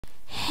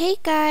Hey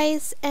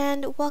guys,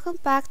 and welcome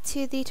back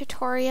to the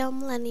Tutorial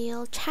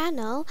Millennial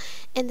channel.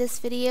 In this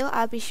video,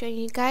 I'll be showing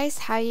you guys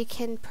how you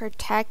can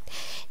protect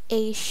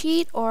a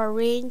sheet or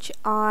range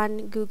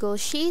on Google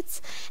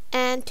Sheets.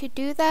 And to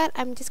do that,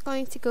 I'm just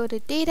going to go to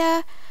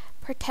Data,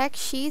 Protect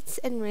Sheets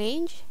and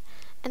Range,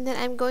 and then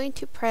I'm going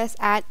to press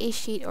Add a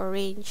Sheet or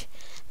Range.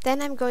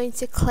 Then I'm going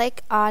to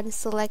click on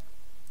Select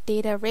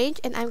Data Range,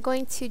 and I'm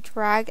going to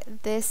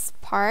drag this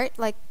part,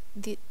 like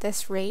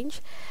this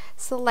range,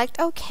 select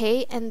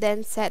OK, and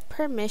then set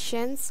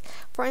permissions.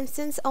 For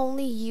instance,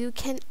 only you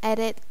can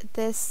edit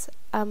this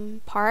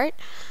part,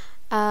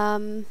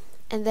 and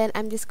then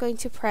I'm just going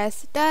to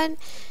press done.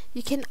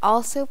 You can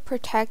also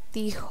protect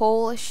the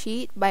whole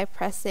sheet by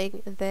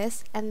pressing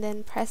this and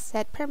then press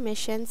set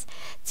permissions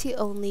to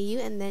only you,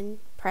 and then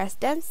press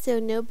done,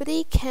 so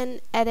nobody can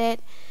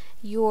edit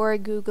your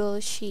Google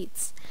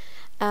Sheets.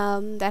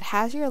 That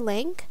has your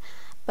link.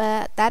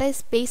 But that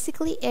is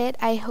basically it.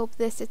 I hope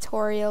this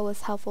tutorial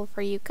was helpful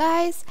for you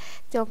guys.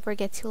 Don't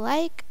forget to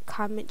like,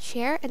 comment,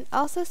 share, and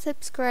also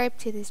subscribe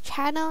to this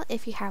channel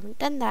if you haven't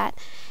done that.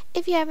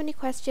 If you have any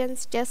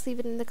questions, just leave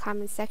it in the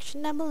comment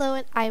section down below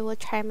and I will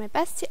try my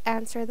best to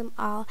answer them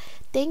all.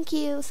 Thank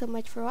you so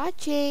much for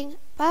watching.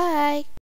 Bye!